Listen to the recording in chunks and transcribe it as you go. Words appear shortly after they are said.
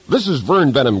This is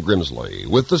Vern Benham Grimsley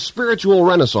with the Spiritual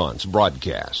Renaissance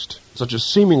broadcast. Such a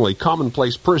seemingly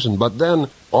commonplace person, but then,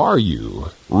 are you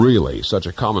really such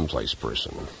a commonplace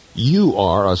person? You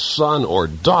are a son or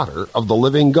daughter of the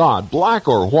living God. Black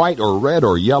or white or red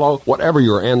or yellow, whatever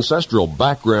your ancestral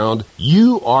background,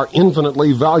 you are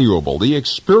infinitely valuable. The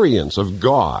experience of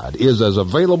God is as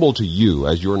available to you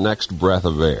as your next breath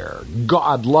of air.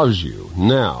 God loves you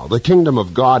now. The kingdom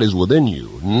of God is within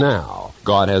you now.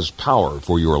 God has power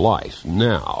for your life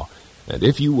now. And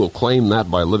if you will claim that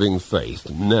by living faith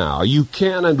now, you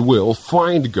can and will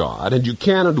find God, and you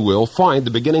can and will find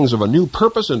the beginnings of a new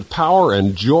purpose and power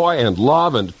and joy and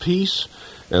love and peace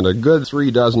and a good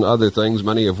 36 other things,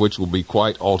 many of which will be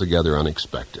quite altogether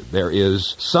unexpected. There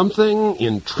is something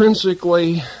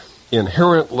intrinsically,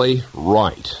 inherently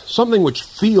right, something which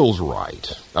feels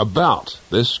right about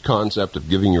this concept of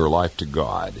giving your life to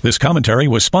God. This commentary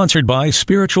was sponsored by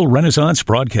Spiritual Renaissance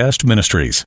Broadcast Ministries.